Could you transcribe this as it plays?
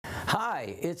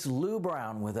Hi, it's Lou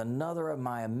Brown with another of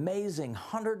my amazing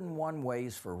 101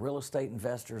 ways for real estate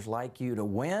investors like you to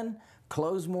win,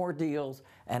 close more deals,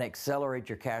 and accelerate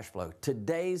your cash flow.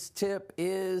 Today's tip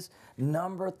is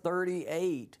number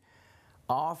 38.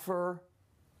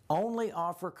 Only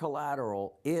offer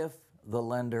collateral if the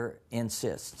lender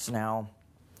insists. Now,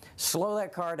 slow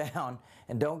that car down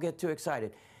and don't get too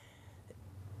excited.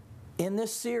 In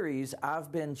this series,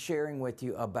 I've been sharing with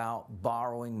you about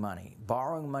borrowing money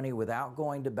without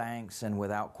going to banks and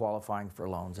without qualifying for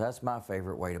loans. That's my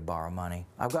favorite way to borrow money.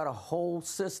 I've got a whole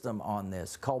system on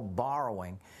this called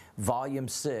Borrowing, Volume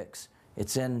 6.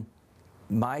 It's in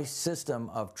my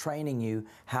system of training you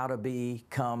how to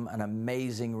become an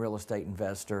amazing real estate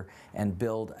investor and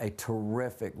build a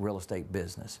terrific real estate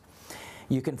business.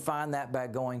 You can find that by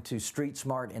going to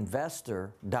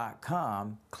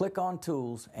streetsmartinvestor.com, click on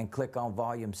Tools, and click on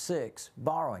Volume 6,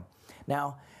 Borrowing.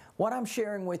 Now, what I'm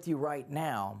sharing with you right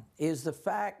now is the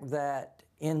fact that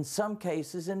in some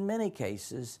cases, in many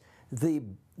cases, the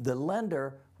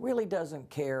lender really doesn't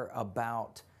care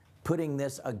about putting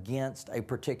this against a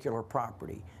particular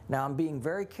property. Now, I'm being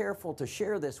very careful to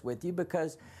share this with you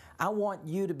because I want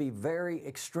you to be very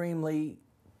extremely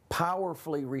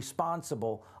powerfully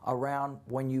responsible around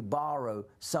when you borrow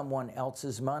someone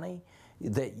else's money,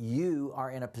 that you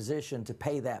are in a position to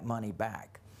pay that money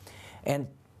back. And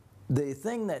the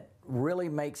thing that really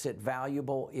makes it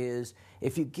valuable is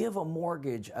if you give a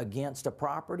mortgage against a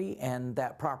property and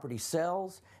that property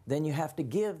sells, then you have to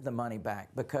give the money back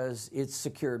because it's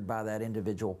secured by that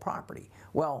individual property.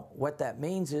 Well, what that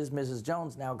means is Mrs.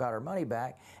 Jones now got her money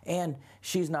back and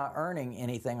she's not earning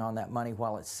anything on that money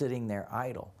while it's sitting there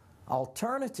idle.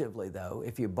 Alternatively, though,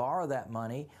 if you borrow that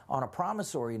money on a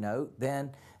promissory note,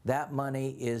 then that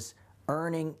money is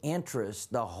earning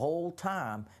interest the whole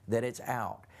time that it's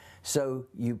out. So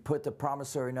you put the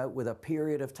promissory note with a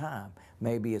period of time.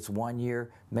 Maybe it's 1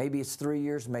 year, maybe it's 3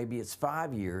 years, maybe it's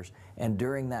 5 years. And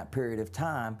during that period of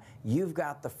time, you've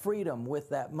got the freedom with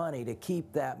that money to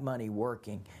keep that money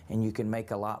working, and you can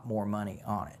make a lot more money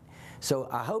on it. So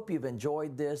I hope you've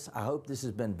enjoyed this. I hope this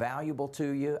has been valuable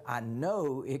to you. I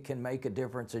know it can make a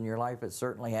difference in your life. It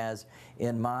certainly has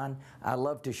in mine. I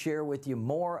love to share with you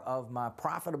more of my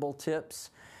profitable tips.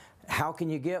 How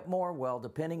can you get more? Well,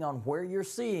 depending on where you're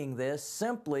seeing this,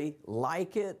 simply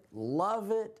like it, love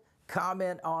it,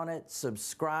 comment on it,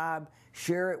 subscribe,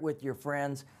 share it with your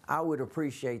friends. I would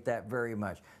appreciate that very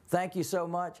much. Thank you so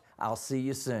much. I'll see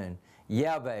you soon.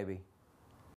 Yeah, baby.